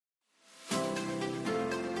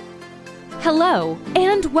Hello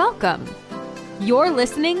and welcome. You're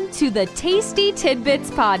listening to the Tasty Tidbits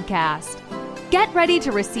Podcast. Get ready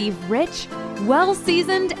to receive rich,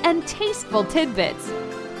 well-seasoned, and tasteful tidbits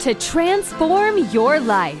to transform your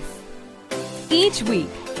life. Each week,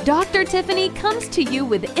 Dr. Tiffany comes to you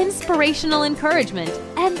with inspirational encouragement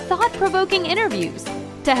and thought-provoking interviews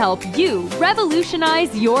to help you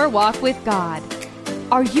revolutionize your walk with God.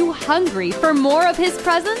 Are you hungry for more of His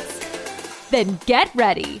presence? Then get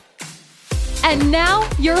ready. And now,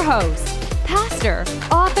 your host, pastor,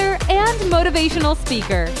 author, and motivational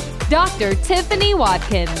speaker, Dr. Tiffany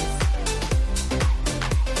Watkins.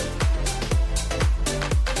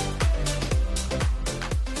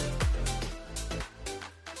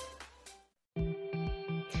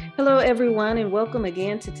 Hello, everyone, and welcome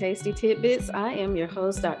again to Tasty Tidbits. I am your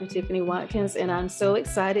host, Dr. Tiffany Watkins, and I'm so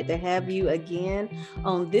excited to have you again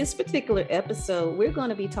on this particular episode. We're going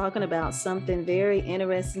to be talking about something very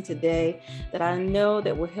interesting today that I know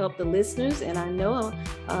that will help the listeners, and I know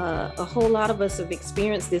a whole lot of us have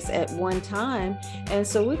experienced this at one time. And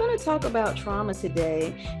so we're going to talk about trauma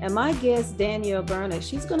today. And my guest, Danielle Bernard,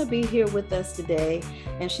 she's going to be here with us today,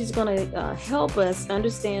 and she's going to help us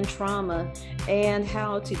understand trauma and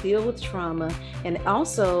how to deal with trauma, and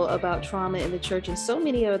also about trauma in the church and so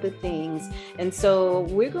many other things. And so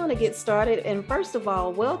we're going to get started. And first of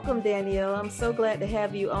all, welcome, Danielle. I'm so glad to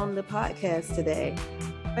have you on the podcast today.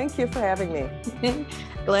 Thank you for having me.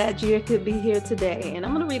 Glad you could be here today. And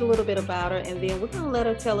I'm going to read a little bit about her, and then we're going to let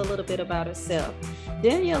her tell a little bit about herself.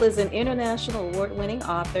 Danielle is an international award-winning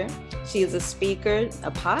author. She is a speaker,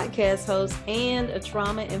 a podcast host, and a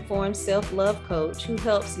trauma-informed self-love coach who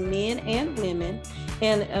helps men and women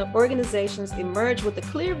and organizations emerge with a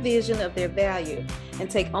clear vision of their value and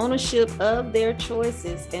take ownership of their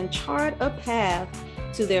choices and chart a path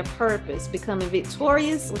to their purpose, becoming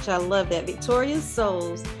victorious, which I love that, victorious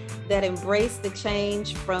souls that embrace the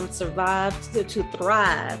change from survive to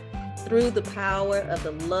thrive through the power of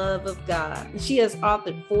the love of God. She has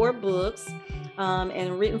authored 4 books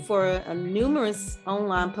and written for numerous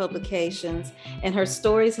online publications, and her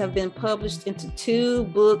stories have been published into 2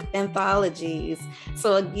 book anthologies.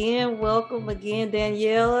 So again, welcome again,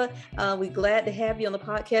 Daniela. We're glad to have you on the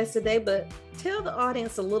podcast today, but tell the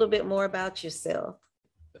audience a little bit more about yourself.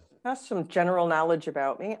 That's some general knowledge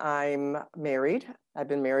about me. I'm married. I've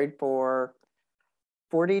been married for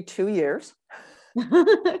 42 years.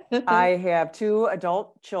 I have 2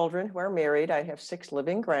 adult children who are married. I have 6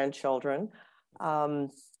 living grandchildren.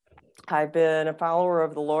 I've been a follower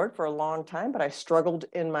of the Lord for a long time, but I struggled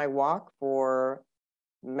in my walk for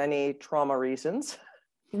many trauma reasons.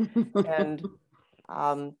 And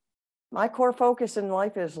my core focus in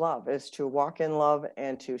life is love, is to walk in love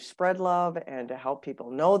and to spread love and to help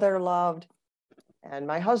people know they're loved. And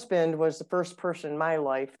my husband was the first person in my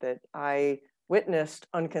life that I witnessed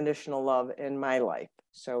unconditional love in my life.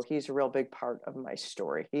 So he's a real big part of my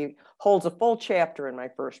story. He holds a full chapter in my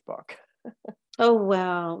first book. Oh,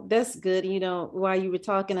 wow. That's good. While you were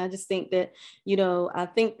talking, I just think that, I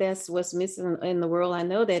think that's what's missing in the world. I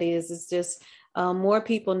know that it's just more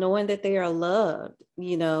people knowing that they are loved.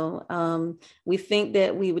 We think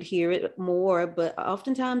that we would hear it more, but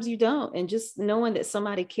oftentimes you don't. And just knowing that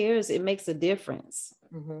somebody cares, it makes a difference.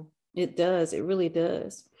 Mm-hmm. It does. It really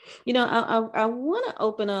does. I want to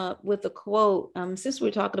open up with a quote, since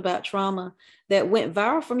we're talking about trauma, that went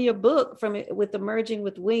viral from your book, with Emerging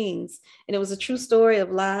with Wings. And it was a true story of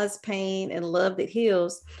lies, pain, and love that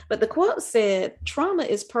heals. But the quote said, "Trauma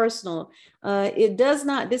is personal. It does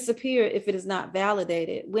not disappear if it is not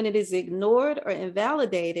validated. When it is ignored or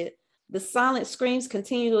invalidated, the silent screams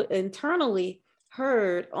continue internally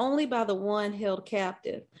heard only by the one held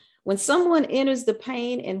captive. When someone enters the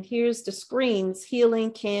pain and hears the screams,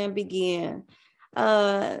 healing can begin."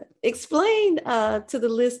 Explain to the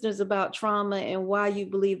listeners about trauma and why you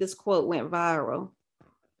believe this quote went viral.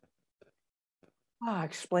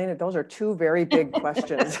 Explain it. Those are 2 very big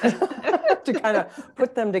questions. To kind of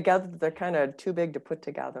put them together, they're kind of too big to put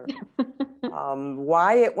together.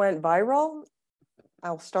 Why it went viral?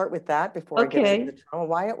 I'll start with that before I get into the trauma.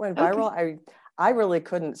 Why it went viral? I really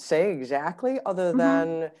couldn't say exactly, other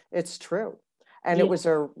than it's true. And it was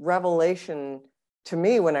a revelation to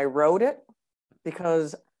me when I wrote it,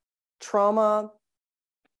 because trauma,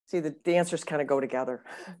 the answers kind of go together.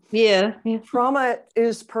 Yeah. Trauma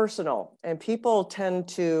is personal, and people tend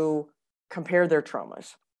to compare their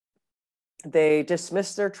traumas. They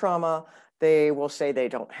dismiss their trauma. They will say they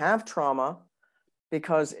don't have trauma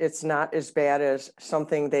because it's not as bad as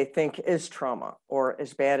something they think is trauma, or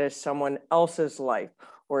as bad as someone else's life,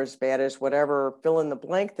 or as bad as whatever fill in the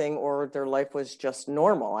blank thing, or their life was just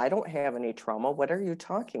normal. I don't have any trauma. What are you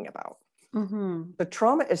talking about? Mm-hmm. The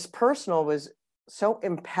trauma is personal was so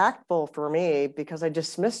impactful for me because I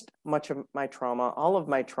dismissed much of my trauma, all of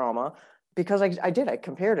my trauma, because I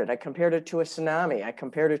compared it. I compared it to a tsunami. I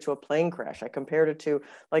compared it to a plane crash. I compared it to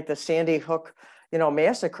like the Sandy Hook,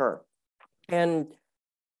 massacre. And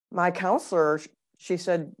my counselor, she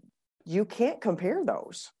said, you can't compare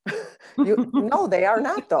those. No, they are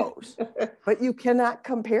not those, but you cannot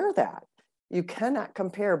compare that. You cannot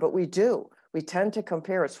compare, but we do. We tend to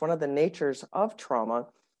compare. It's one of the natures of trauma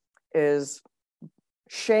is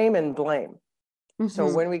shame and blame. Mm-hmm.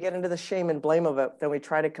 So when we get into the shame and blame of it, then we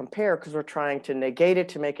try to compare because we're trying to negate it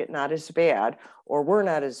to make it not as bad, or we're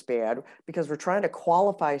not as bad because we're trying to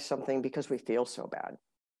qualify something because we feel so bad.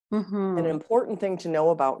 Mm-hmm. An important thing to know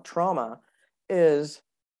about trauma is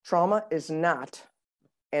not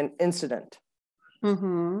an incident.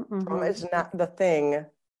 Mm-hmm. Mm-hmm. Trauma is not the thing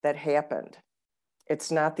that happened.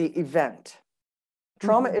 It's not the event.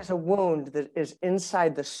 Trauma is a wound that is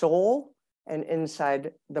inside the soul and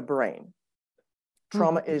inside the brain.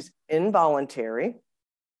 Trauma is involuntary.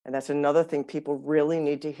 And that's another thing people really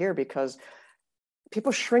need to hear because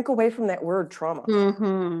people shrink away from that word trauma.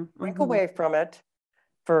 Shrink away from it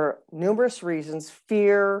for numerous reasons,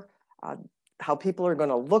 fear, how people are going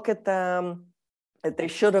to look at them, that they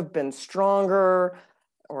should have been stronger,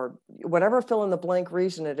 or whatever fill in the blank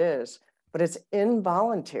reason it is, but it's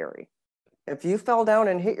involuntary. If you fell down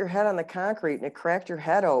and hit your head on the concrete and it cracked your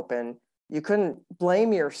head open, you couldn't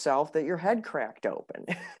blame yourself that your head cracked open.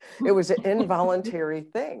 It was an involuntary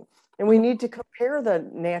thing. And we need to compare the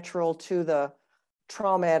natural to the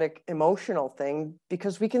traumatic emotional thing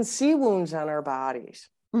because we can see wounds on our bodies.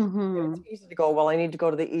 Mm-hmm. It's easy to go, well, I need to go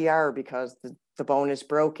to the ER because the bone is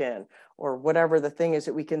broken or whatever the thing is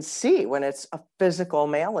that we can see when it's a physical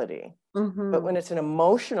malady. Mm-hmm. But when it's an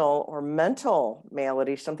emotional or mental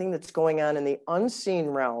malady, something that's going on in the unseen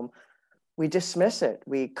realm, we dismiss it,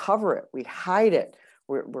 we cover it, we hide it,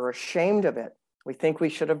 we're ashamed of it. We think we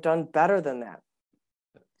should have done better than that.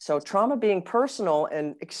 So trauma being personal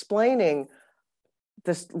and explaining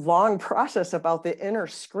this long process about the inner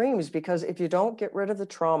screams, because if you don't get rid of the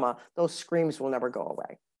trauma, those screams will never go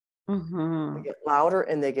away. Mm-hmm. They get louder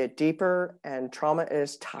and they get deeper, and trauma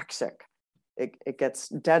is toxic. It gets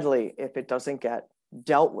deadly if it doesn't get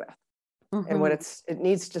dealt with. Mm-hmm. And when it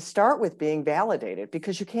needs to start with being validated,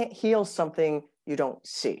 because you can't heal something you don't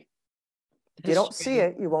see. If you don't see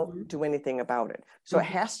it, you won't do anything about it. So it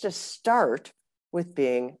has to start with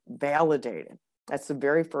being validated. That's the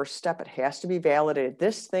very first step. It has to be validated.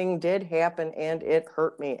 This thing did happen and it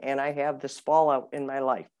hurt me, and I have this fallout in my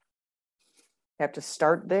life. I have to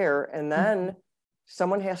start there, and then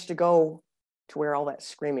someone has to go to where all that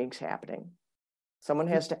screaming's happening. Someone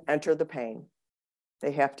has to enter the pain.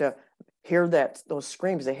 They have to hear those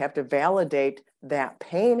screams. They have to validate that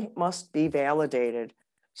pain must be validated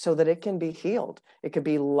so that it can be healed. It can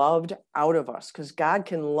be loved out of us, because God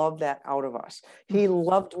can love that out of us. He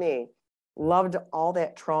loved me, loved all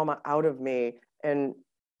that trauma out of me. And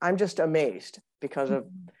I'm just amazed because of,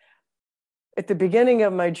 at the beginning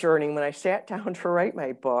of my journey, when I sat down to write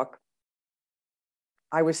my book,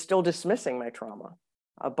 I was still dismissing my trauma,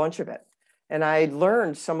 a bunch of it. And I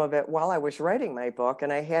learned some of it while I was writing my book,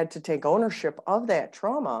 and I had to take ownership of that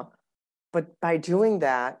trauma. But by doing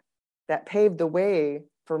that, that paved the way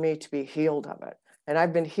for me to be healed of it. And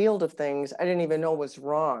I've been healed of things I didn't even know was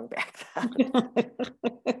wrong back then.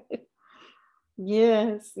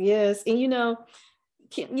 Yes, yes. And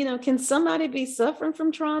can somebody be suffering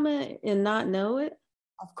from trauma and not know it?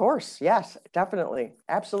 Of course, yes, definitely,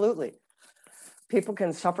 absolutely. People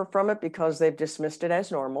can suffer from it because they've dismissed it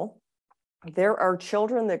as normal. There are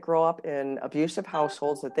children that grow up in abusive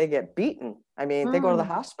households that they get beaten. I mean, they go to the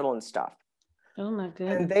hospital and stuff. Oh my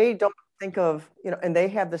goodness. And they don't think of, and they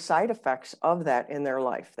have the side effects of that in their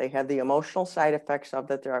life. They have the emotional side effects of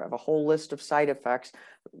that. They have a whole list of side effects.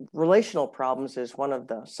 Relational problems is one of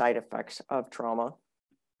the side effects of trauma.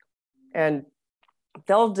 And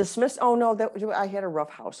they'll dismiss, oh no, I had a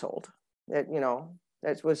rough household. That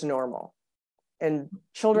was normal. And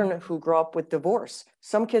children who grow up with divorce,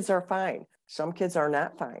 some kids are fine, some kids are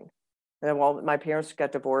not fine. And well, my parents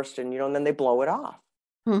got divorced, and then they blow it off.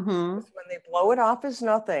 Mm-hmm. When they blow it off as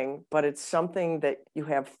nothing, but it's something that you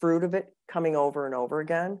have fruit of it coming over and over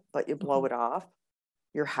again, but you blow it off,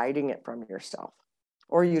 you're hiding it from yourself,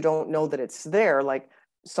 or you don't know that it's there, like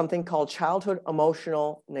something called childhood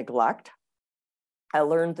emotional neglect. I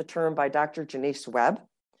learned the term by Dr. Janice Webb.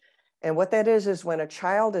 And what that is when a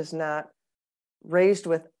child is not raised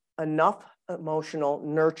with enough emotional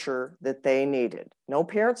nurture that they needed. No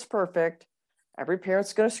parent's perfect. Every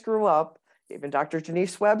parent's going to screw up. Even Dr.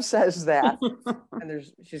 Janice Webb says that. And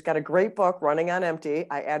she's got a great book, Running on Empty.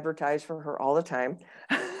 I advertise for her all the time.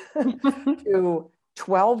 To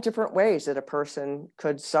 12 different ways that a person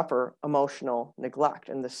could suffer emotional neglect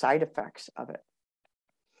and the side effects of it.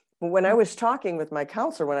 When I was talking with my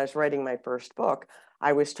counselor, when I was writing my first book,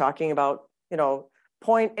 I was talking about,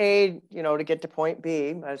 point A, to get to point B.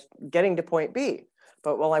 I was getting to point B.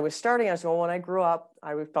 But while I was starting, I said, well, when I grew up,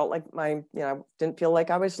 I felt like didn't feel like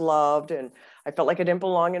I was loved, and I felt like I didn't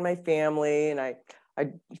belong in my family, and I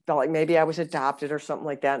felt like maybe I was adopted or something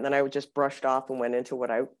like that. And then I would just brushed off and went into what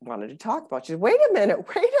I wanted to talk about. She said, wait a minute.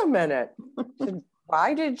 She said,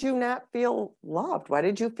 why did you not feel loved? Why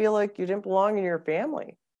did you feel like you didn't belong in your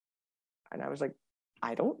family? And I was like,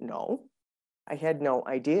 I don't know. I had no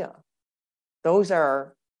idea. Those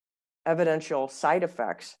are evidential side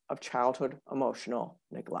effects of childhood emotional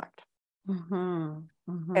neglect. Mm-hmm.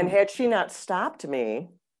 Mm-hmm. And had she not stopped me,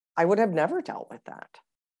 I would have never dealt with that.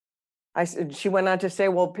 She went on to say,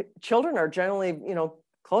 well, children are generally,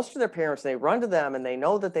 close to their parents. They run to them and they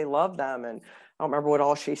know that they love them. And I don't remember what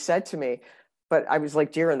all she said to me, but I was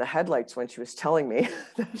like deer in the headlights when she was telling me.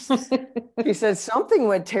 She said, something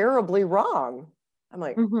went terribly wrong. I'm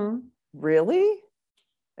like, mm-hmm. Really?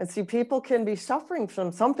 And see, people can be suffering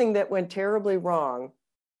from something that went terribly wrong,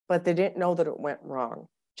 but they didn't know that it went wrong.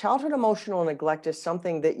 Childhood emotional neglect is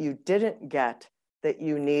something that you didn't get that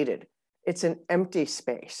you needed. It's an empty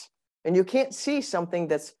space, and you can't see something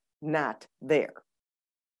that's not there.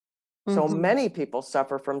 Mm-hmm. So many people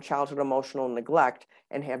suffer from childhood emotional neglect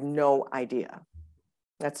and have no idea.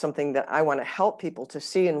 That's something that I want to help people to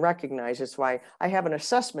see and recognize. It's why I have an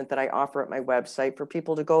assessment that I offer at my website for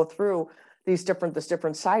people to go through these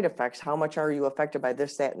different side effects. How much are you affected by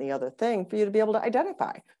this, that, and the other thing, for you to be able to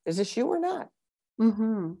identify, is this you or not?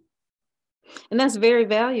 Mm-hmm. And that's very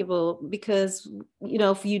valuable because,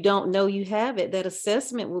 if you don't know you have it, that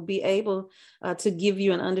assessment will be able to give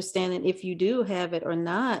you an understanding if you do have it or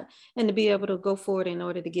not, and to be able to go forward in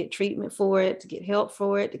order to get treatment for it, to get help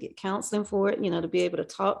for it, to get counseling for it, to be able to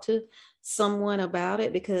talk to someone about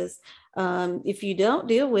it. Because if you don't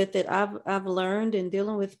deal with it, I've learned in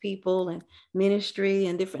dealing with people and ministry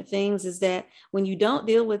and different things, is that when you don't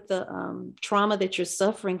deal with the trauma that you're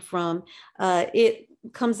suffering from, it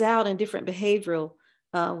comes out in different behavioral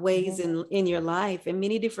ways in your life, and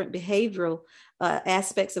many different behavioral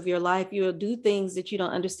aspects of your life. You'll do things that you don't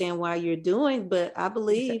understand why you're doing, but I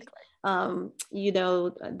believe, Danielle,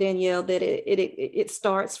 that it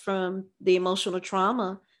starts from the emotional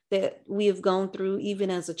trauma that we have gone through even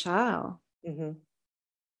as a child. Mm-hmm.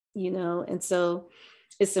 And so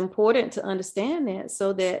it's important to understand that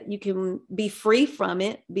so that you can be free from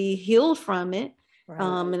it, be healed from it. Right.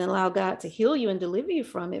 And allow God to heal you and deliver you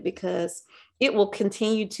from it, because it will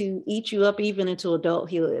continue to eat you up even into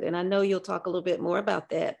adulthood. And I know you'll talk a little bit more about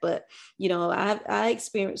that, but I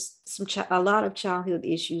experienced a lot of childhood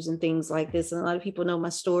issues and things like this. And a lot of people know my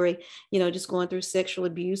story, just going through sexual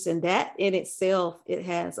abuse, and that in itself, it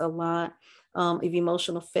has a lot of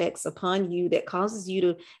emotional effects upon you that causes you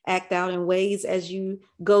to act out in ways as you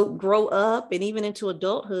grow up and even into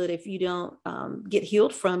adulthood, if you don't get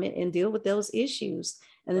healed from it and deal with those issues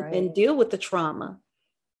and deal with the trauma.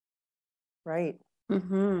 Right.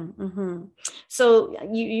 Mm-hmm, mm-hmm. So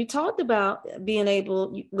you talked about being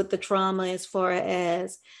able with the trauma as far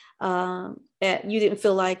as that you didn't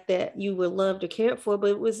feel like that you were loved or cared for,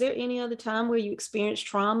 but was there any other time where you experienced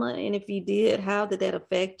trauma? And if you did, how did that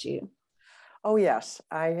affect you? Oh, yes.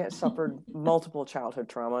 I suffered multiple childhood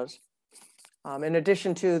traumas. In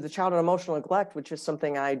addition to the childhood emotional neglect, which is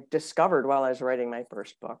something I discovered while I was writing my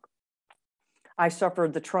first book, I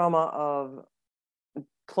suffered the trauma of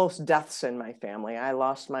close deaths in my family. I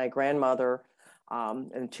lost my grandmother,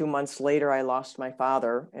 and 2 months later, I lost my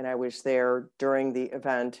father, and I was there during the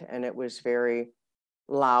event, and it was very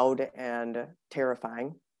loud and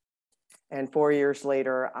terrifying. And 4 years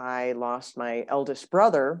later, I lost my eldest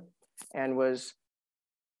brother, and was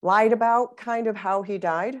lied about kind of how he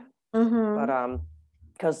died. Mm-hmm. But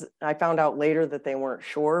because I found out later that they weren't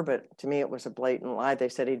sure, but to me it was a blatant lie. They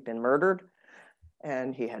said he'd been murdered,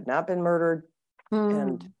 and he had not been murdered.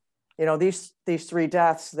 And these three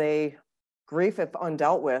deaths, grief, if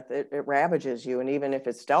undealt with, it ravages you, and even if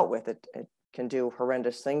it's dealt with, it can do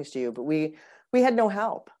horrendous things to you. But we had no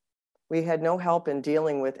help. We had no help in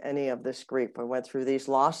dealing with any of this grief. I went through these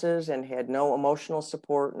losses and had no emotional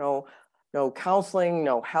support, no counseling,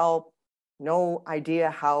 no help, no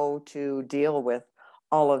idea how to deal with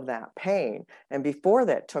all of that pain. And before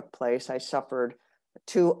that took place, I suffered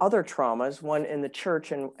two other traumas, one in the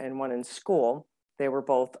church and one in school. They were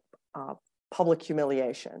both public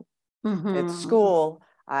humiliation. Mm-hmm. At school,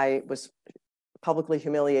 I was publicly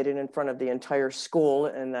humiliated in front of the entire school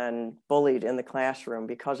and then bullied in the classroom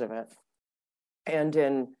because of it. And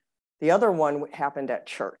in the other one happened at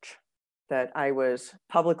church, that I was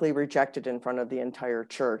publicly rejected in front of the entire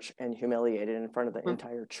church and humiliated in front of the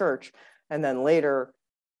entire church. And then later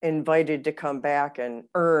invited to come back and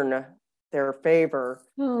earn their favor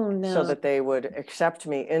so that they would accept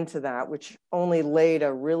me into that, which only laid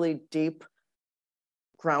a really deep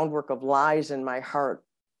groundwork of lies in my heart,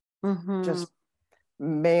 just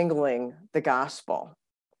mangling the gospel.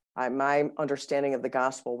 My understanding of the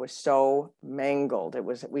gospel was so mangled.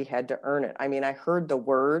 We had to earn it. I mean, I heard the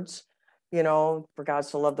words, for God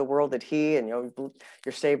so loved the world that he, and you're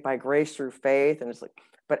saved by grace through faith. And it's like,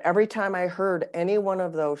 but every time I heard any one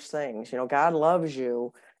of those things, God loves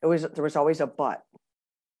you, there was always a but.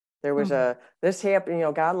 There was this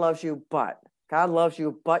happened, God loves you, but God loves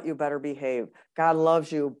you, but you better behave. God loves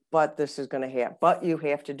you, but this is going to happen. But you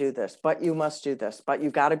have to do this. But you must do this. But you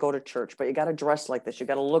got to go to church. But you got to dress like this. You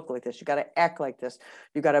got to look like this. You got to act like this.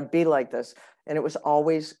 You got to be like this. And it was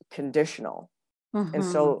always conditional. And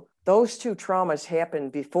so those two traumas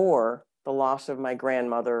happened before the loss of my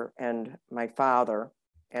grandmother and my father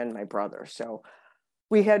and my brother. So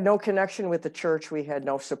we had no connection with the church. We had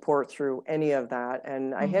no support through any of that.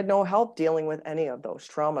 And I had no help dealing with any of those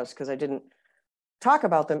traumas because I didn't talk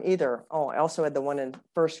about them either. Oh, I also had the one in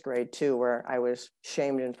first grade too, where I was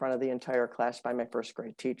shamed in front of the entire class by my first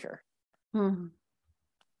grade teacher.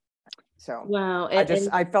 So wow.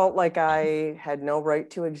 I felt like I had no right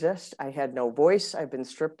to exist. I had no voice. I've been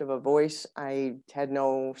stripped of a voice. I had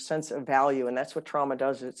no sense of value. And that's what trauma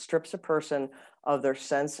does. It strips a person of their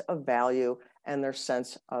sense of value and their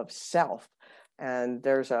sense of self. And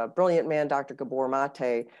there's a brilliant man, Dr. Gabor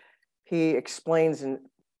Mate. He explains in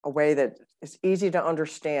a way that it's easy to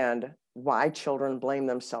understand why children blame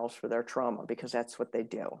themselves for their trauma, because that's what they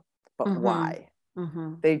do. But why?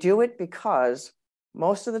 They do it because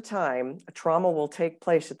most of the time, a trauma will take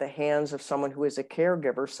place at the hands of someone who is a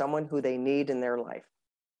caregiver, someone who they need in their life.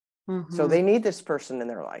 So they need this person in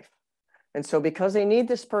their life. And so because they need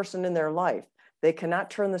this person in their life, they cannot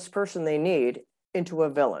turn this person they need into a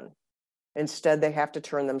villain. Instead, they have to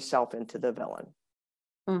turn themselves into the villain.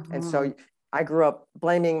 And so I grew up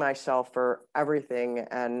blaming myself for everything,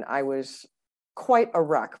 and I was quite a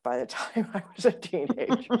wreck by the time I was a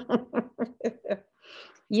teenager.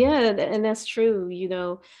 Yeah, and that's true.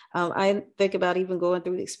 I think about even going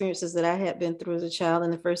through the experiences that I had been through as a child,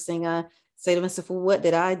 and the first thing I say to myself, well, what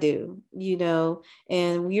did I do?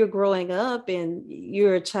 And you're growing up and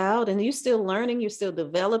you're a child and you're still learning, you're still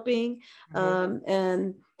developing.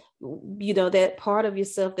 And that part of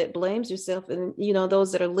yourself that blames yourself, and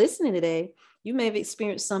those that are listening today, you may have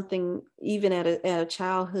experienced something even at a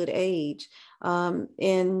childhood age,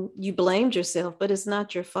 and you blamed yourself, but it's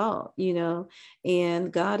not your fault,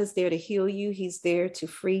 and God is there to heal you. He's there to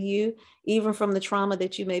free you, even from the trauma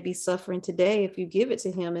that you may be suffering today, if you give it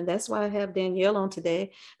to him. And that's why I have Danielle on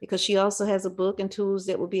today, because she also has a book and tools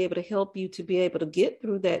that will be able to help you to be able to get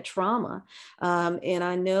through that trauma. And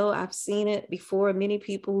I know I've seen it before, many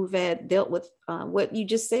people who've dealt with what you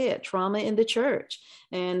just said, trauma in the church.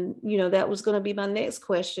 And, that was going to be my next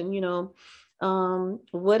question,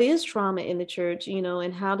 what is trauma in the church,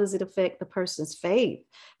 and how does it affect the person's faith?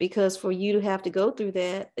 Because for you to have to go through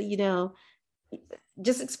that,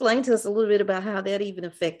 just explain to us a little bit about how that even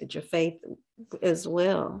affected your faith as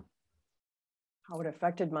well. How it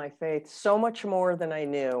affected my faith so much more than I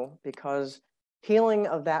knew, because healing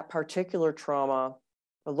of that particular trauma,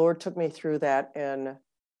 the Lord took me through that in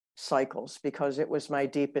cycles, because it was my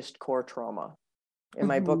deepest core trauma. In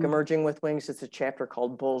my book, Emerging with Wings, it's a chapter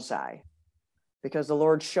called Bullseye, because the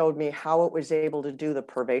Lord showed me how it was able to do the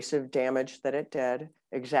pervasive damage that it did,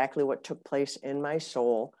 exactly what took place in my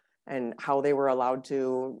soul, and how they were allowed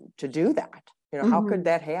to do that. How could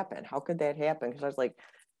that happen? How could that happen? Because I was like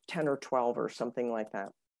 10 or 12 or something like that.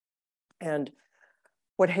 And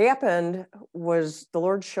what happened was the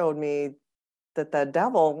Lord showed me that the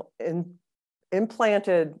devil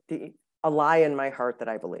implanted a lie in my heart that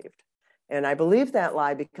I believed. And I believed that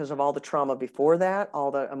lie because of all the trauma before that,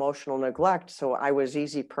 all the emotional neglect. So I was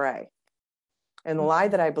easy prey. And the lie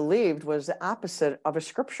that I believed was the opposite of a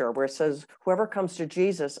scripture where it says, whoever comes to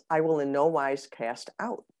Jesus, I will in no wise cast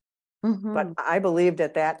out. But I believed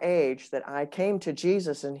at that age that I came to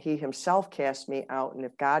Jesus and he himself cast me out. And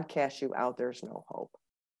if God casts you out, there's no hope.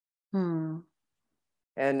 And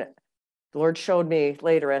the Lord showed me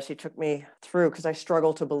later as he took me through, because I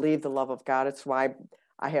struggle to believe the love of God. It's why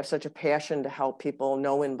I have such a passion to help people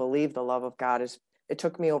know and believe the love of God. It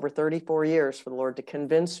took me over 34 years for the Lord to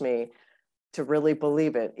convince me to really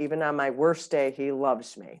believe it. Even on my worst day, he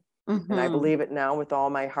loves me. And I believe it now with all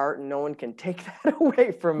my heart, and no one can take that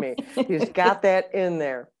away from me. He's got that in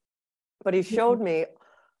there. But he showed me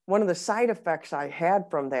one of the side effects I had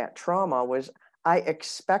from that trauma was I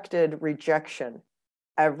expected rejection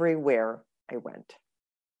everywhere I went.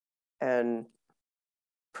 And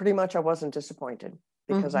pretty much I wasn't disappointed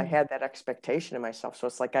because I had that expectation in myself. So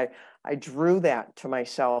it's like I drew that to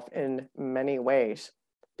myself in many ways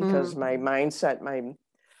because my mindset, my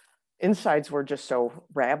insides were just so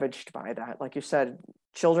ravaged by that. Like you said,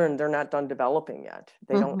 children, they're not done developing yet.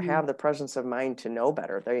 They don't have the presence of mind to know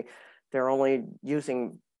better. They're only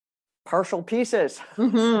using partial pieces.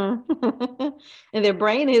 And their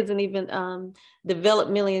brain isn't even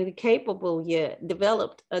developmentally capable yet,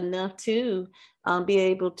 developed enough to be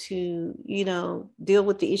able to, deal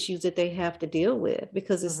with the issues that they have to deal with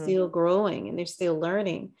because it's still growing and they're still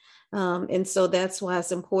learning. And so that's why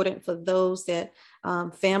it's important for those that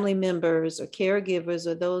family members or caregivers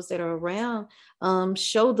or those that are around,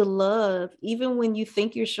 show the love, even when you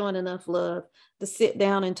think you're showing enough love, to sit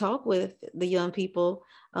down and talk with the young people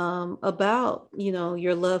about,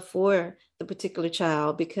 your love for the particular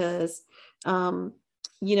child. Because, when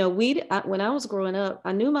I was growing up,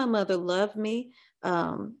 I knew my mother loved me.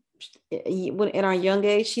 In our young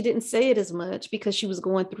age, she didn't say it as much because she was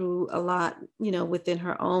going through a lot, within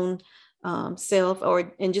her own self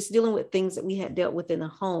and just dealing with things that we had dealt with in the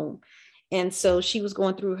home. And so she was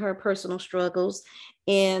going through her personal struggles.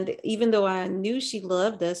 And even though I knew she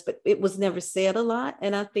loved us, but it was never said a lot.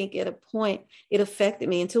 And I think at a point it affected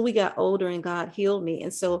me until we got older and God healed me.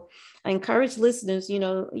 And so I encourage listeners,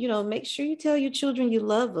 make sure you tell your children you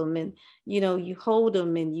love them and, you hold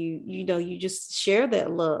them and you just share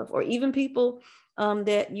that love, or even people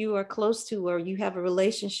that you are close to or you have a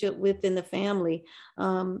relationship with in the family,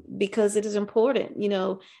 because it is important,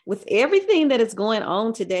 with everything that is going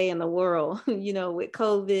on today in the world, with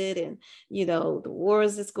COVID and, the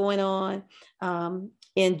wars that's going on,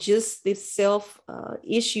 and just the self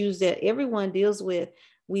issues that everyone deals with.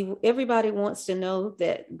 Everybody wants to know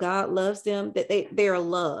that God loves them, that they are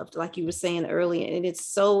loved, like you were saying earlier. And it's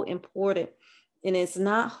so important. And it's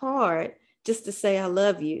not hard just to say, I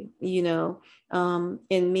love you, and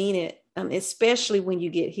mean it, especially when you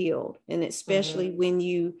get healed, and especially when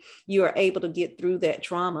you are able to get through that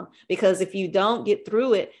trauma. Because if you don't get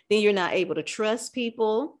through it, then you're not able to trust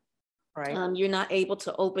people. Right. You're not able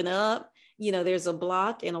to open up. There's a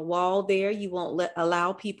block and a wall there. You won't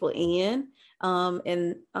allow people in.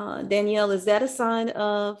 And Danielle, is that a sign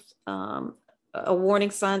of a warning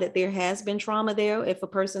sign that there has been trauma there if a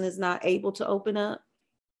person is not able to open up?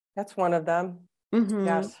 That's one of them.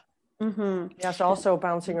 Yes. Yes. Also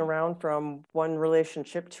bouncing around from one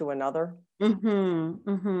relationship to another.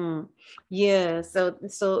 Yeah. So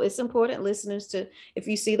it's important, listeners, to, if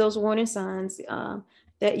you see those warning signs,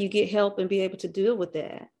 that you get help and be able to deal with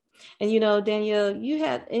that. And, Danielle, you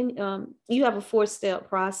have a 4-step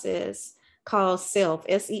process called SELF,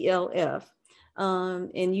 SELF.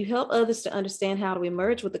 And you help others to understand how to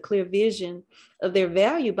emerge with a clear vision of their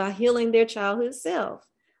value by healing their childhood self.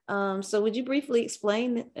 So would you briefly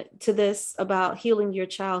explain to this about healing your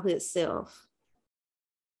childhood self?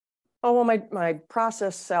 Oh, well, my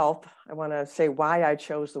process self, I want to say why I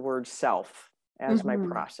chose the word self as my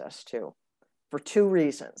process too, for 2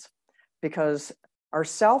 reasons. Because our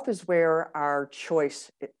self is where our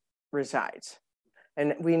choice resides.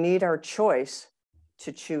 And we need our choice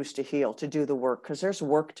to choose to heal, to do the work, because there's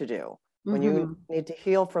work to do. When you need to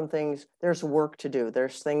heal from things, there's work to do.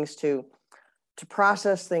 There's things to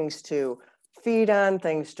process, things to feed on,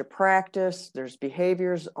 things to practice. There's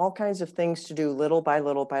behaviors, all kinds of things to do little by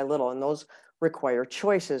little by little. And those require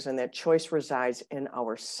choices, and that choice resides in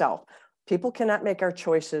ourself. People cannot make our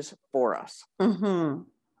choices for us. So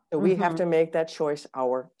we have to make that choice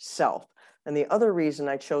ourself. And the other reason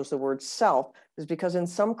I chose the word self is because in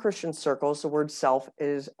some Christian circles, the word self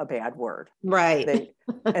is a bad word. Right.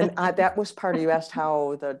 That was part of, you asked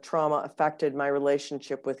how the trauma affected my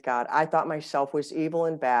relationship with God. I thought myself was evil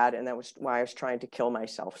and bad, and that was why I was trying to kill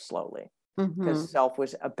myself slowly, because self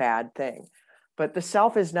was a bad thing. But the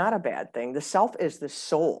self is not a bad thing. The self is the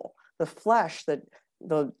soul, the flesh that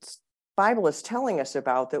the Bible is telling us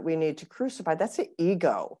about that we need to crucify. That's the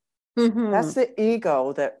ego. That's the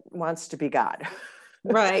ego that wants to be God.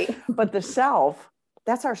 Right. But the self,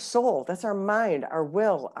 that's our soul, that's our mind, our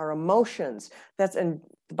will, our emotions. And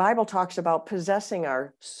the Bible talks about possessing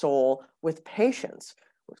our soul with patience,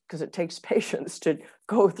 because it takes patience to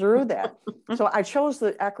go through that. So I chose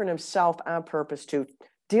the acronym SELF on purpose to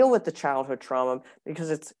deal with the childhood trauma, because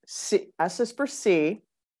it's S is for C,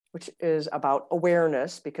 which is about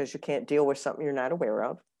awareness, because you can't deal with something you're not aware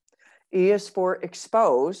of. E is for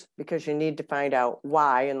expose, because you need to find out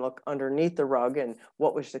why and look underneath the rug and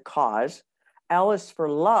what was the cause. L is for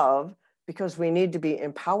love, because we need to be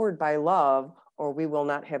empowered by love, or we will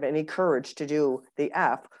not have any courage to do the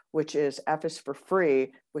F, which is F is for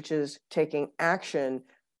free, which is taking action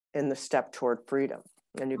in the step toward freedom.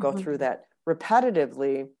 And you go through that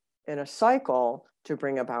repetitively in a cycle to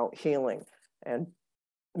bring about healing. And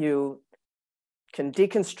you can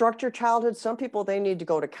deconstruct your childhood. Some people, they need to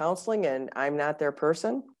go to counseling, and I'm not their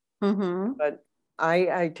person. But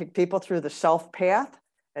I take people through the self path,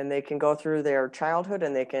 and they can go through their childhood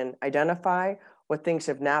and they can identify what things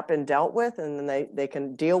have not been dealt with, and then they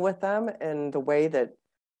can deal with them in the way that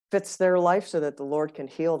fits their life so that the Lord can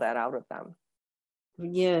heal that out of them.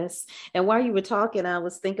 Yes. And while you were talking, I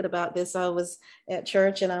was thinking about this. I was at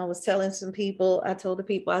church and I was telling some people, I told the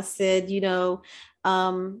people, I said,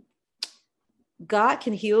 God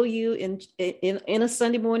can heal you in a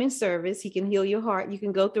Sunday morning service. He can heal your heart. You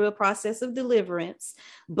can go through a process of deliverance.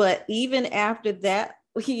 But even after that,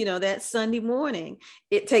 that Sunday morning,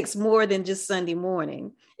 it takes more than just Sunday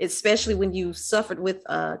morning, especially when you've suffered with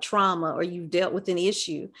trauma or you've dealt with an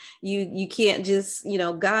issue. You can't just,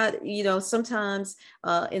 God, sometimes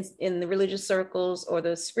in the religious circles or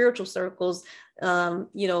the spiritual circles, all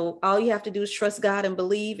you have to do is trust God and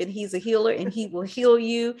believe, and he's a healer, and he will heal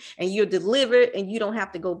you, and you're delivered, and you don't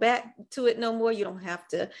have to go back to it no more. You don't have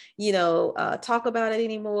to, talk about it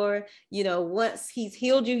anymore. Once he's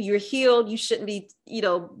healed you, you're healed. You shouldn't be,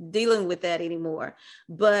 dealing with that anymore.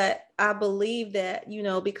 But I believe that,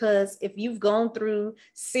 because if you've gone through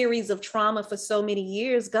series of trauma for so many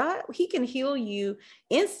years, God, he can heal you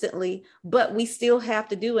instantly, but we still have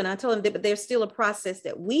to do, and I told him that, but there's still a process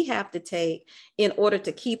that we have to take in order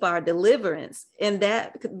to keep our deliverance. And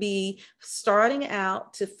that could be starting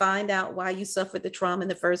out to find out why you suffered the trauma in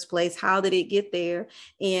the first place. How did it get there?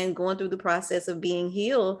 And going through the process of being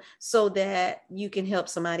healed so that you can help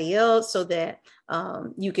somebody else, so that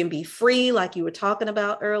you can be free, like you were talking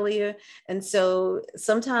about earlier. And so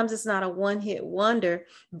sometimes it's not a one-hit wonder,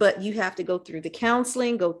 but you have to go through the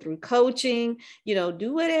counseling, go through coaching,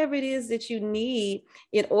 do whatever it is that you need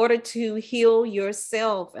in order to heal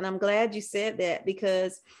yourself. And I'm glad you said that,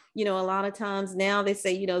 because a lot of times now they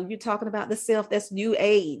say, you're talking about the self, that's new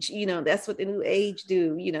age, that's what the new age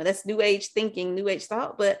do, that's new age thinking, new age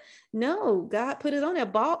thought. But no, God put it on there.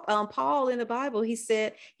 Paul in the Bible, he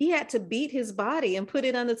said he had to beat his body and put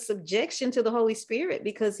it under subjection to the Holy Spirit,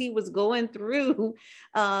 because he was going through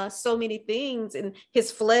so many things, and his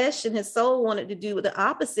flesh and his soul wanted to do the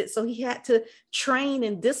opposite. So he had to train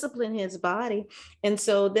and discipline his body. And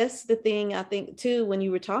so that's the thing, I think, too, when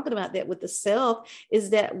you were talking about that with the self,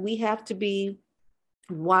 is that we have to be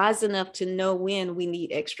wise enough to know when we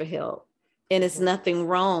need extra help. And it's nothing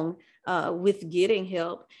wrong with getting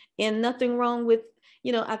help, and nothing wrong with,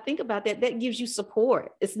 I think about that. That gives you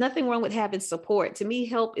support. It's nothing wrong with having support. To me,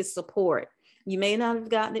 help is support. You may not have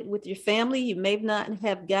gotten it with your family. You may not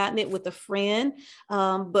have gotten it with a friend.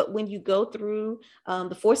 But when you go through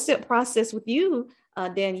the 4-step process with you,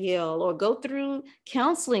 Danielle, or go through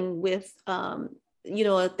counseling with,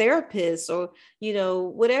 a therapist, or,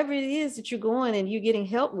 whatever it is that you're going and you're getting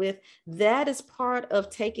help with, that is part of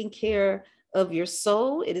taking care of your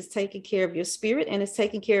soul. It is taking care of your spirit, and it's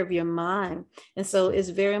taking care of your mind. And so it's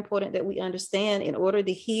very important that we understand, in order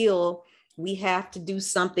to heal, we have to do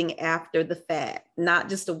something after the fact, not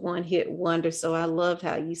just a one-hit wonder. So I loved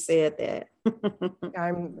how you said that.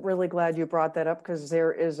 I'm really glad you brought that up, because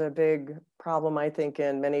there is a big problem, I think,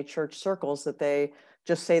 in many church circles, that they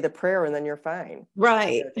just say the prayer and then you're fine.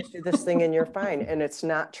 Right. Just do this thing and you're fine. And it's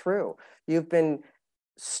not true. You've been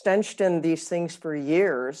stenched in these things for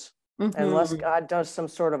years, unless God does some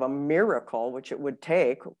sort of a miracle, which it would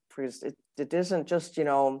take, because it isn't just,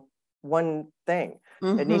 one thing.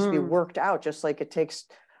 It needs to be worked out, just like it takes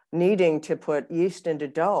kneading to put yeast into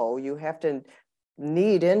dough. You have to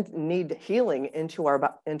need healing into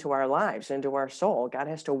our lives, into our soul. God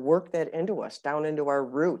has to work that into us, down into our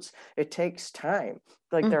roots. It takes time.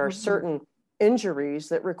 Like there are certain injuries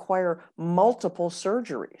that require multiple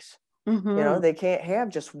surgeries. They can't have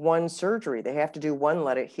just one surgery. They have to do one,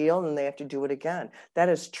 let it heal, and then they have to do it again. That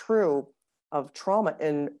is true of trauma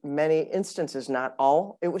in many instances, not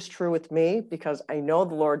all. It was true with me, because I know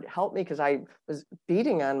the Lord helped me, because I was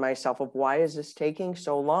beating on myself of, why is this taking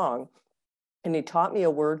so long? And he taught me a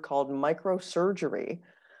word called microsurgery,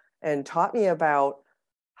 and taught me about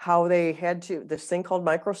how they had to, this thing called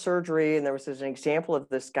microsurgery. And there was an example of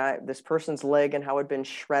this person's leg, and how it had been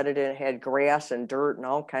shredded, and it had grass and dirt and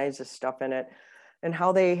all kinds of stuff in it. And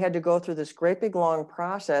how they had to go through this great big long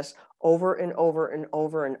process over and over and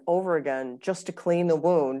over and over again, just to clean the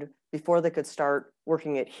wound, before they could start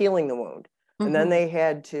working at healing the wound. And then they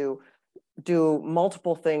had to do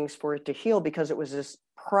multiple things for it to heal, because it was this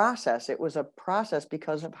process. It was a process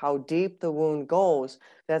because of how deep the wound goes.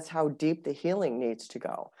 That's how deep the healing needs to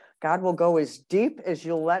go. God will go as deep as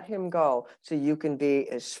you'll let him go, so you can be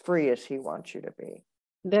as free as he wants you to be.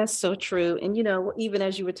 That's so true. And, even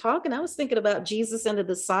as you were talking, I was thinking about Jesus and the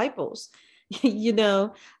disciples.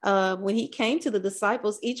 When he came to the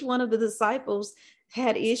disciples, each one of the disciples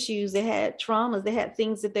had issues, they had traumas, they had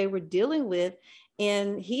things that they were dealing with.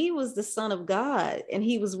 And he was the Son of God and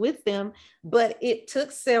he was with them. But it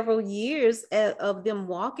took several years of them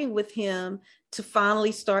walking with him to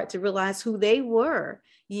finally start to realize who they were,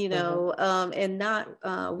 and not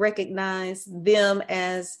recognize them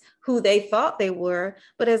as who they thought they were,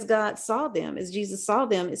 but as God saw them, as Jesus saw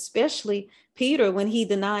them, especially Peter, when he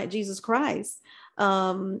denied Jesus Christ.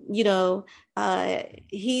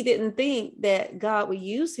 He didn't think that God would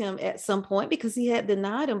use him at some point because he had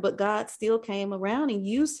denied him, but God still came around and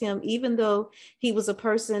used him, even though he was a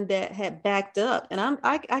person that had backed up. And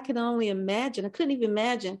I can only imagine, I couldn't even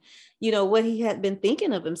imagine, what he had been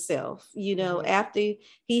thinking of himself, after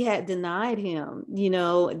he had denied him,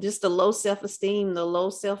 just the low self-esteem, the low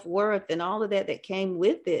self-worth, and all of that came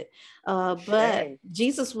with it. But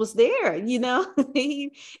Jesus was there,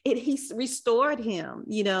 he restored him,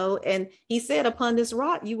 and he said, upon this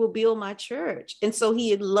rock, you will build my church. And so he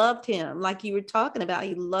had loved him, like you were talking about.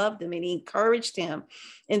 He loved him and he encouraged him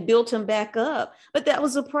and built him back up. But that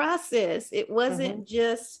was a process. It wasn't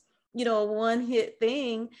just, a one-hit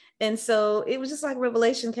thing. And so it was just like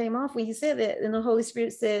revelation came off when he said that. And the Holy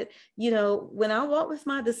Spirit said, when I walked with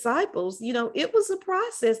my disciples, it was a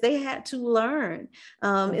process. They had to learn.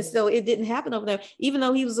 And so it didn't happen over there. Even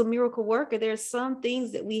though he was a miracle worker, there's some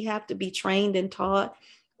things that we have to be trained and taught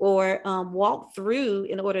or walk through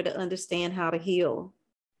in order to understand how to heal.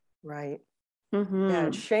 Right. Yeah,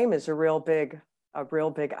 and shame is a real big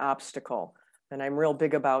obstacle. And I'm real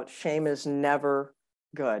big about shame is never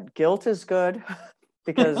good. Guilt is good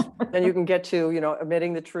because then you can get to,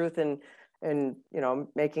 admitting the truth and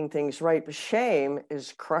making things right. But shame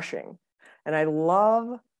is crushing. And I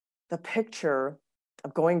love the picture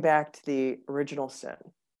of going back to the original sin.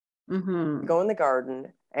 Go in the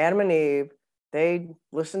garden, Adam and Eve, they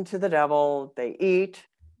listen to the devil, they eat,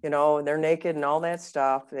 they're naked and all that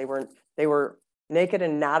stuff. They were naked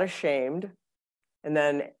and not ashamed. And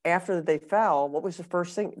then after they fell, what was the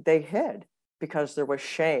first thing? They hid because there was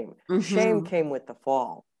shame. Shame came with the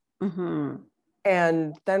fall.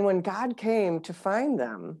 And then when God came to find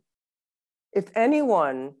them, if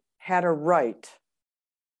anyone had a right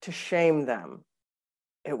to shame them,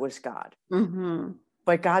 it was God.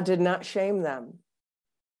 But God did not shame them.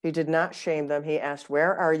 He did not shame them. He asked,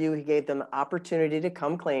 where are you? He gave them the opportunity to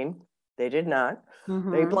come clean. They did not.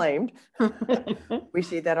 They blamed. We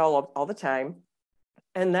see that all the time.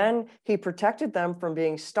 And then he protected them from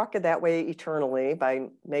being stuck in that way eternally by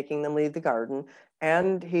making them leave the garden.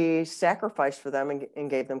 And he sacrificed for them and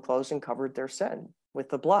gave them clothes and covered their sin with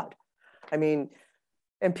the blood. I mean,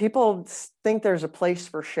 and people think there's a place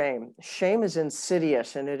for shame. Shame is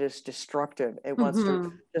insidious and it is destructive. It wants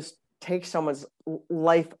to just take someone's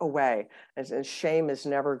life away. And shame is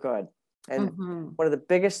never good. And one of the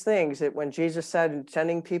biggest things that when Jesus said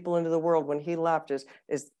sending people into the world when he left is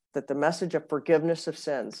that the message of forgiveness of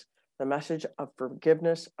sins, And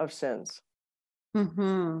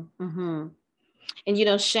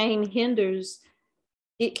shame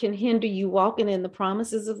it can hinder you walking in the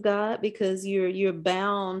promises of God because you're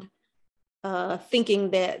bound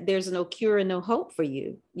thinking that there's no cure and no hope for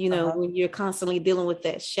you, when you're constantly dealing with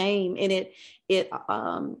that shame, and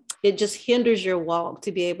it just hinders your walk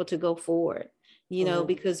to be able to go forward,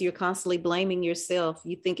 because you're constantly blaming yourself.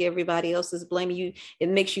 You think everybody else is blaming you. It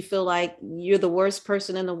makes you feel like you're the worst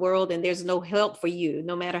person in the world and there's no help for you.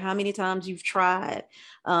 No matter how many times you've tried,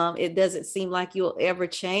 it doesn't seem like you'll ever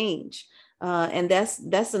change. And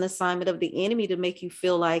that's an assignment of the enemy to make you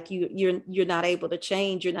feel like you're not able to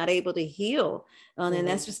change, you're not able to heal. And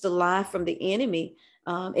that's just a lie from the enemy.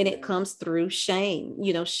 And it comes through shame,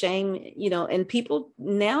 and people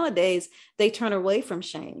nowadays, they turn away from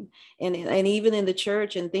shame. And even in the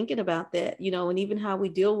church and thinking about that, and even how we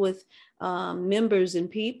deal with members and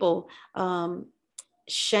people,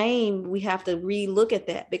 shame, we have to relook at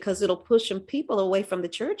that because it'll push some people away from the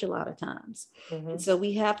church a lot of times. And so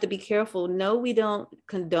we have to be careful. No, we don't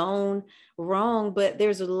condone wrong, but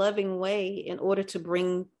there's a loving way in order to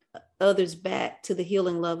bring others back to the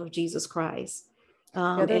healing love of Jesus Christ.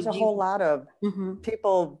 There's a whole lot of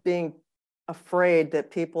people being afraid that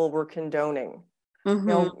people were condoning.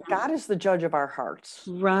 God is the judge of our hearts.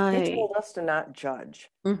 Right. He told us to not judge.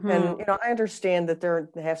 Mm-hmm. And, I understand that there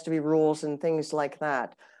has to be rules and things like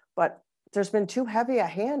that, but there's been too heavy a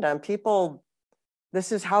hand on people.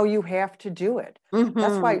 This is how you have to do it.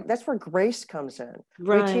 Mm-hmm. That's where grace comes in.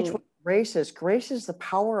 Right. We teach what grace is. Grace is the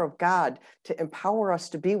power of God to empower us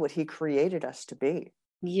to be what he created us to be.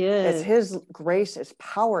 Yes. It's his grace, his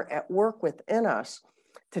power at work within us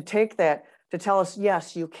to take that, to tell us,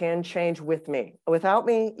 yes, you can change with me. Without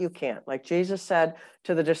me, you can't. Like Jesus said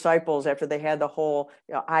to the disciples after they had the whole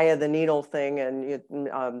eye of the needle thing,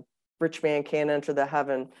 and rich man can't enter the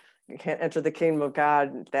heaven, you can't enter the kingdom of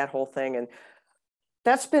God, that whole thing. And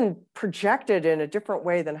that's been projected in a different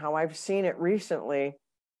way than how I've seen it recently.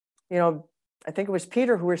 I think it was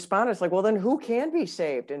Peter who responded, it's like, well, then who can be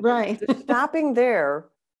saved? And right. stopping there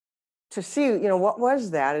to see, what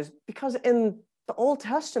was that is because in the Old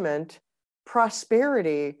Testament,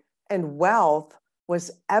 prosperity and wealth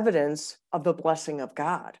was evidence of the blessing of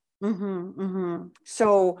God.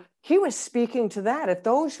 So he was speaking to that. If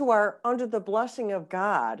those who are under the blessing of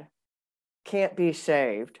God can't be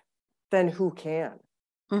saved, then who can?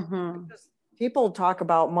 Because people talk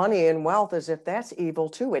about money and wealth as if that's evil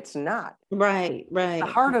too. It's not. Right. The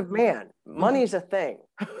heart of man, money's a thing.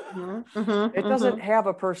 It doesn't have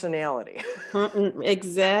a personality.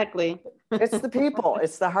 Exactly. It's the people.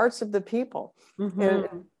 It's the hearts of the people. And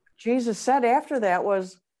Jesus said after that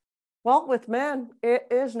was, well, with men, it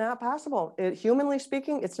is not possible. Humanly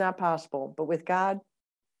speaking, it's not possible. But with God,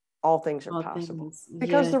 all things are possible.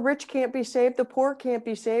 Because the rich can't be saved, the poor can't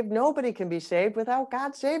be saved, nobody can be saved without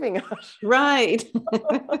God saving us. Right.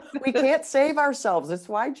 We can't save ourselves. That's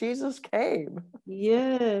why Jesus came.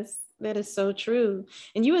 Yes, that is so true.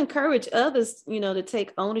 And you encourage others, to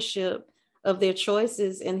take ownership of their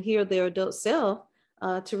choices and hear their adult self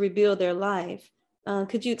to rebuild their life.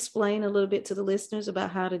 Could you explain a little bit to the listeners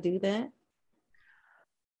about how to do that?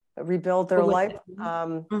 Rebuild their life,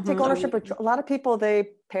 take ownership. A lot of people, they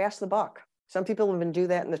pass the buck. Some people even do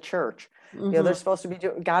that in the church. They're supposed to be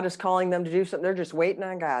doing, God is calling them to do something. They're just waiting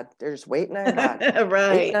on God. They're just waiting on God.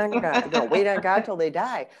 Right. Waiting on God. They're going to wait on God till they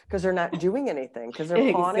die because they're not doing anything, because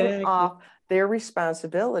they're pawning off their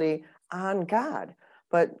responsibility on God.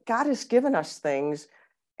 But God has given us things,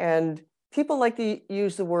 and people like to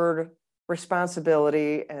use the word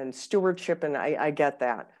responsibility and stewardship, and I get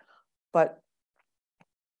that. But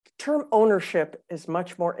term ownership is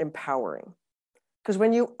much more empowering, because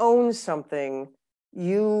when you own something,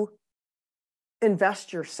 you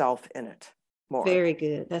invest yourself in it more. Very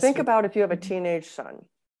good. Think about if you have a teenage son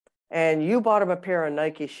and you bought him a pair of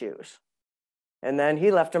Nike shoes and then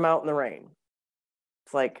he left them out in the rain.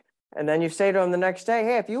 It's like, and then you say to him the next day,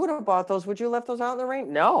 hey, if you would have bought those, would you have left those out in the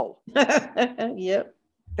rain? No. Yep.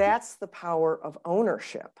 That's the power of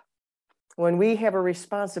ownership. When we have a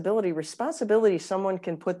responsibility, someone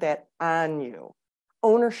can put that on you.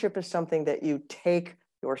 Ownership is something that you take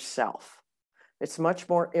yourself. It's much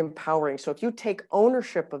more empowering. So if you take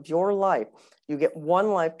ownership of your life, you get one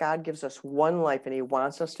life. God gives us one life, and he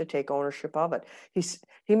wants us to take ownership of it.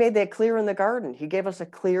 He made that clear in the garden. He gave us a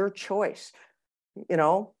clear choice,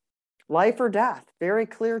 life or death, very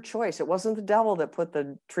clear choice. It wasn't the devil that put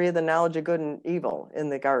the tree of the knowledge of good and evil in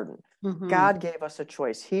the garden. God gave us a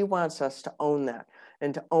choice. He wants us to own that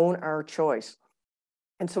and to own our choice.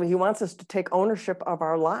 And so he wants us to take ownership of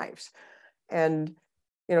our lives. And,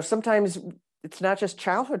 sometimes it's not just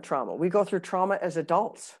childhood trauma. We go through trauma as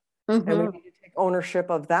adults, and we need to take ownership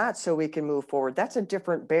of that so we can move forward. That's a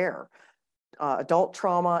different bear, adult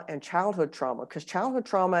trauma and childhood trauma, because childhood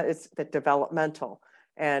trauma is developmental,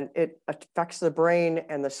 and it affects the brain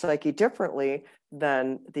and the psyche differently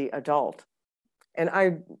than the adult. And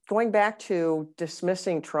going back to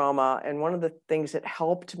dismissing trauma, and one of the things that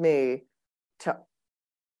helped me to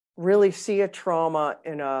really see a trauma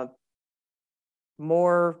in a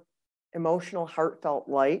more emotional, heartfelt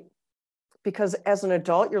light, because as an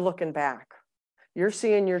adult, you're looking back. You're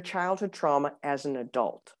seeing your childhood trauma as an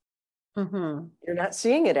adult. You're not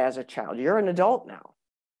seeing it as a child. You're an adult now.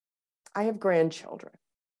 I have grandchildren.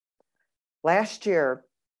 Last year,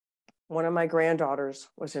 one of my granddaughters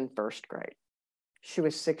was in first grade. She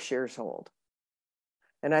was 6 years old.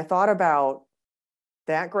 And I thought about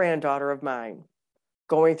that granddaughter of mine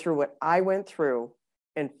going through what I went through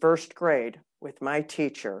in first grade with my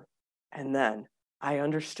teacher. And then I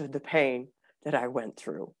understood the pain that I went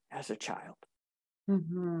through as a child.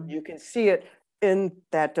 You can see it in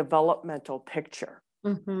that developmental picture.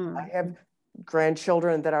 I have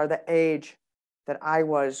grandchildren that are the age that I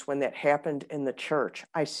was when that happened in the church.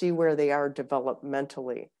 I see where they are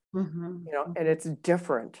developmentally, and it's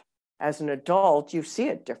different As an adult, you see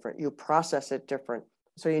it different, you process it different.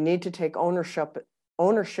 So you need to take ownership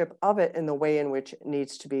of it in the way in which it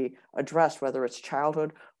needs to be addressed, whether it's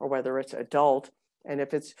childhood or whether it's adult. And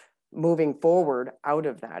if it's moving forward out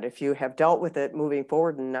of that, if you have dealt with it, moving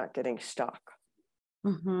forward and not getting stuck.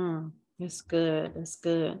 Mm-hmm. That's good. That's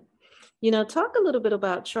good. You know, talk a little bit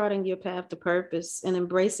about charting your path to purpose and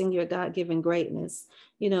embracing your God-given greatness.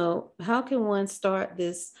 You know, how can one start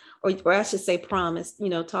this, or I should say promise, you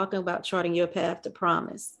know, talking about charting your path to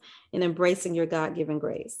promise and embracing your God-given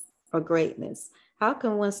grace or greatness. How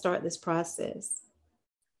can one start this process?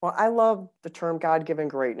 Well, I love the term God-given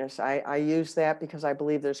greatness. I use that because I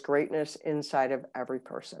believe there's greatness inside of every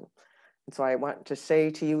person. And so I want to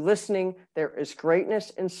say to you listening, there is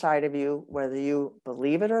greatness inside of you, whether you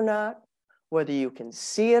believe it or not, whether you can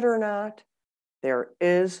see it or not, there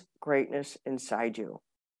is greatness inside you.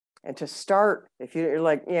 And to start, if you're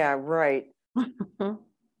like, yeah, right, the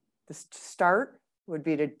start would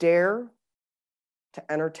be to dare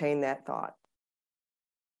to entertain that thought.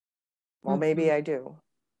 Well, maybe I do.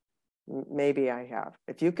 Maybe I have.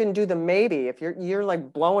 If you can do the maybe, if you're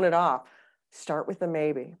like blowing it off, start with the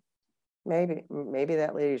maybe. Maybe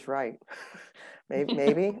that lady's right.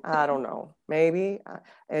 maybe I don't know. Maybe,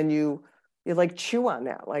 and you like chew on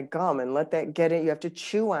that like gum and let that get in. You have to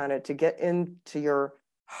chew on it to get into your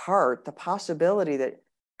heart the possibility that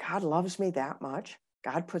God loves me that much.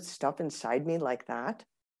 God puts stuff inside me like that.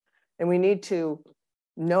 And we need to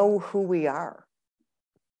know who we are.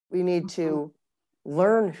 We need to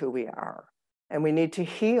learn who we are. And we need to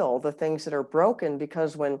heal the things that are broken,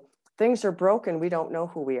 because when things are broken, we don't know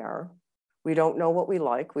who we are. We don't know what we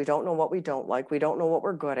like. We don't know what we don't like. We don't know what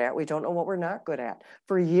we're good at. We don't know what we're not good at.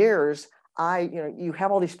 For years, you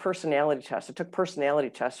have all these personality tests. I took personality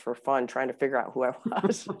tests for fun, trying to figure out who I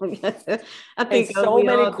was. I think and so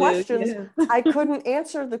many questions. Yeah. I couldn't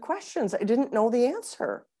answer the questions. I didn't know the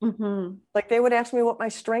answer. Mm-hmm. Like they would ask me what my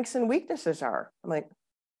strengths and weaknesses are. I'm like,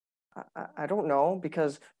 I don't know,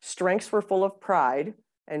 because strengths were full of pride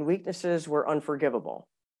and weaknesses were unforgivable.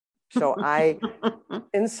 So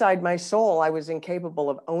inside my soul, I was incapable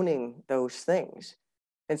of owning those things.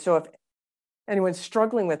 And so if anyone's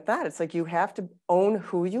struggling with that, it's like you have to own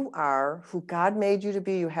who you are, who God made you to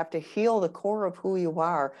be. You have to heal the core of who you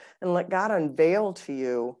are and let God unveil to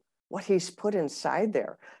you what he's put inside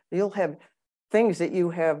there. You'll have things that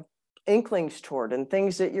you have inklings toward and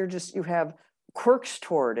things that you have quirks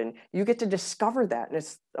toward, and you get to discover that. And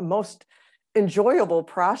it's the most enjoyable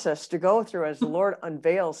process to go through as the Lord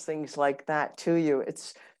unveils things like that to you.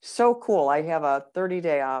 It's so cool. I have a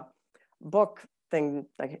 30-day book thing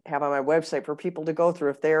I have on my website for people to go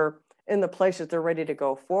through if they're in the place that they're ready to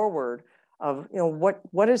go forward of,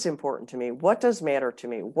 what is important to me? What does matter to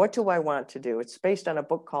me? What do I want to do? It's based on a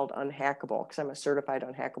book called Unhackable, because I'm a certified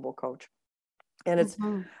Unhackable coach. And it's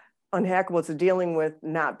Unhackable. It's dealing with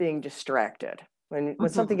not being distracted. When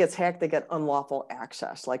something gets hacked, they get unlawful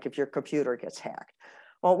access, like if your computer gets hacked.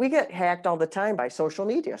 Well, we get hacked all the time by social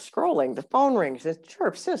media, scrolling, the phone rings, it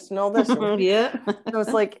chirps, this and all this. Yeah. So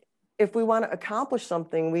it's like, if we want to accomplish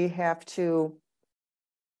something, we have to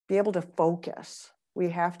be able to focus. We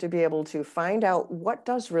have to be able to find out what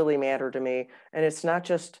does really matter to me. And it's not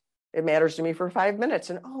just, it matters to me for 5 minutes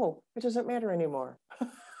and, it doesn't matter anymore.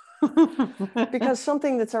 Because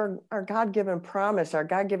something that's our God-given promise, our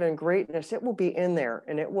God-given greatness, it will be in there,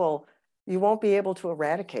 and you won't be able to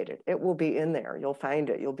eradicate it. It will be in there. You'll find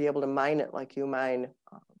it. You'll be able to mine it like you mine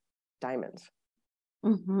diamonds.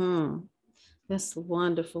 Mm-hmm. That's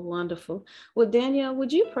wonderful, wonderful. Well, Danielle,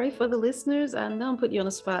 would you pray for the listeners? I know I'm putting you on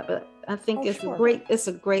the spot, but I think it's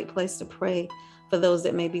a great place to pray for those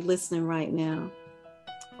that may be listening right now.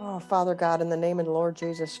 Oh, Father God, in the name of the Lord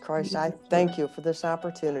Jesus Christ, I thank you for this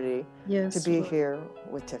opportunity to be here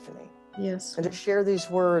with Tiffany. Yes. And to share these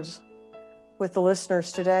words with the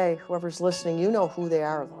listeners today. Whoever's listening, you know who they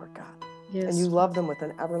are, Lord God. Yes. And you love them with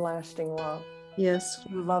an everlasting love. Yes.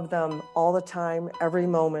 You love them all the time, every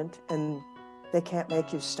moment, and they can't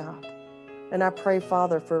make you stop. And I pray,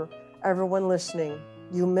 Father, for everyone listening,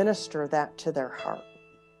 you minister that to their heart,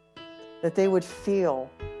 that they would feel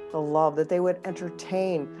the love, that they would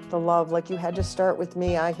entertain the love. Like you had to start with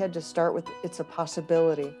me, I had to start with it's a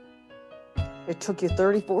possibility. It took you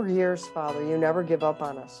 34 years, Father. You never give up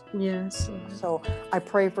on us. Yes. So I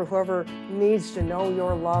pray for whoever needs to know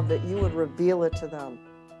your love, that you would reveal it to them,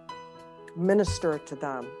 minister it to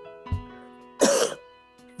them.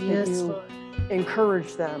 Yes, you Lord.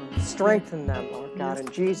 Encourage them, strengthen them, Lord God,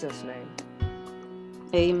 in Jesus' name.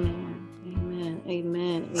 Amen. Amen.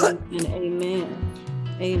 Amen. Amen. Amen.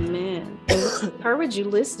 Amen. And I encourage you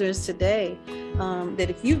listeners today that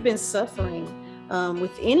if you've been suffering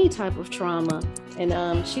with any type of trauma.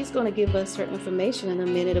 And she's going to give us her information in a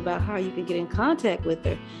minute about how you can get in contact with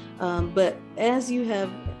her. But as you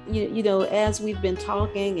have, as we've been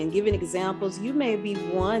talking and giving examples, you may be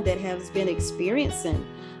one that has been experiencing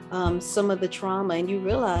some of the trauma, and you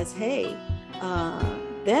realize, hey,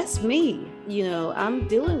 that's me. I'm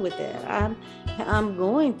dealing with that. I'm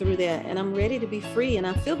going through that, and I'm ready to be free. And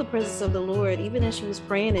I feel the presence of the Lord, even as she was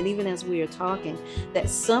praying and even as we were talking, that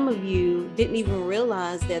some of you didn't even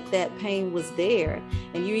realize that pain was there,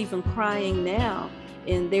 and you're even crying now.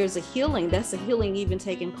 And there's a healing. That's a healing even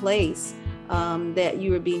taking place that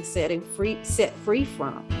you are being set free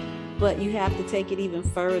from. But you have to take it even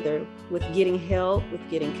further with getting help, with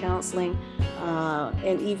getting counseling,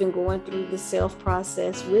 and even going through the self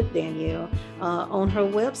process with Danielle on her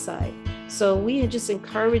website. So we just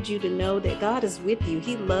encourage you to know that God is with you.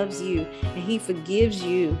 He loves you and He forgives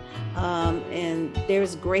you. And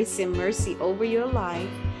there's grace and mercy over your life.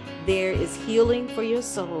 There is healing for your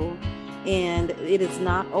soul, and it is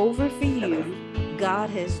not over for you. God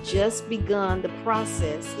has just begun the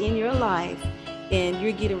process in your life, and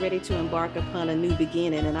you're getting ready to embark upon a new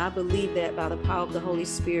beginning. And I believe that by the power of the Holy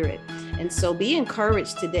Spirit. And so be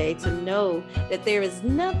encouraged today to know that there is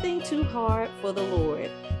nothing too hard for the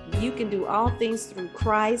Lord. You can do all things through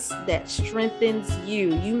Christ that strengthens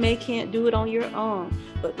you. You can't do it on your own,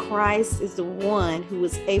 but Christ is the one who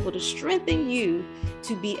is able to strengthen you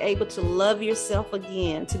to be able to love yourself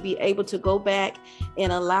again, to be able to go back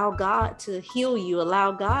and allow God to heal you,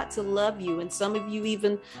 allow God to love you. And some of you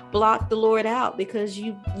even block the Lord out because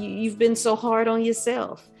you've been so hard on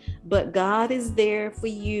yourself. But God is there for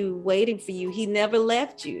you, waiting for you. He never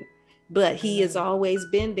left you, but He has always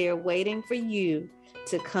been there waiting for you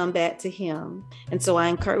to come back to Him. And so I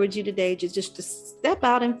encourage you today just to step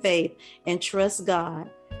out in faith and trust God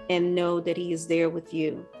and know that He is there with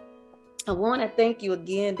you. I want to thank you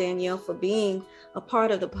again, Danielle, for being a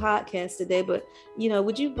part of the podcast today. But,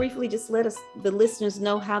 would you briefly just let the listeners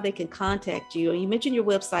know how they can contact you? And you mentioned your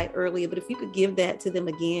website earlier, but if you could give that to them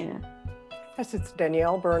again. Yes, it's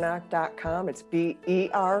DanielleBernock.com. It's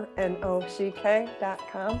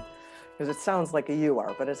BERNOCK.com. Because it sounds like a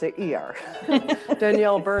UR, but it's a ER.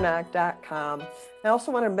 DanielleBernock.com. I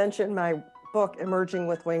also want to mention my book, Emerging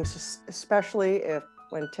with Wings, especially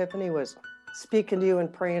when Tiffany was speaking to you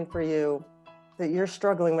and praying for you, that you're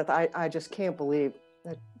struggling with. I just can't believe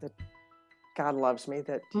that God loves me,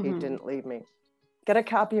 that He didn't leave me. Get a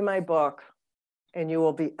copy of my book, and you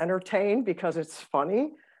will be entertained because it's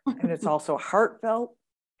funny, and it's also heartfelt,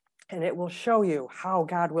 and it will show you how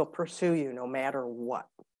God will pursue you no matter what,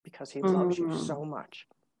 because He loves you so much.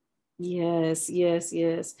 Yes.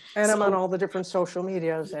 And I'm on all the different social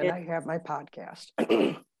medias, and I have my podcast.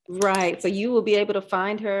 Right. So you will be able to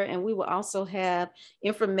find her, and we will also have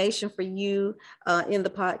information for you in the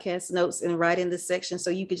podcast notes and right in the section. So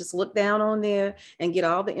you can just look down on there and get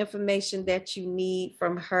all the information that you need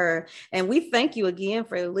from her. And we thank you again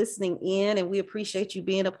for listening in, and we appreciate you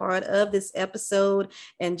being a part of this episode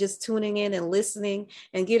and just tuning in and listening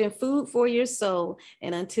and getting food for your soul.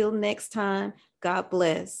 And until next time, God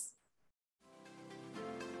bless.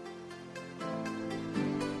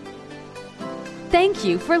 Thank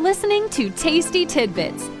you for listening to Tasty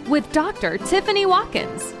Tidbits with Dr. Tiffany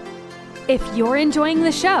Watkins. If you're enjoying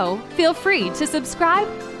the show, feel free to subscribe,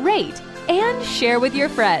 rate, and share with your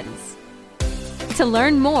friends. To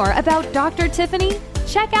learn more about Dr. Tiffany,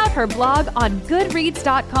 check out her blog on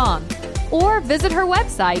Goodreads.com or visit her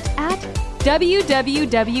website at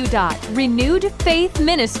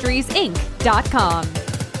www.renewedfaithministriesinc.com.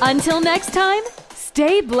 Until next time,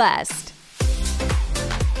 stay blessed.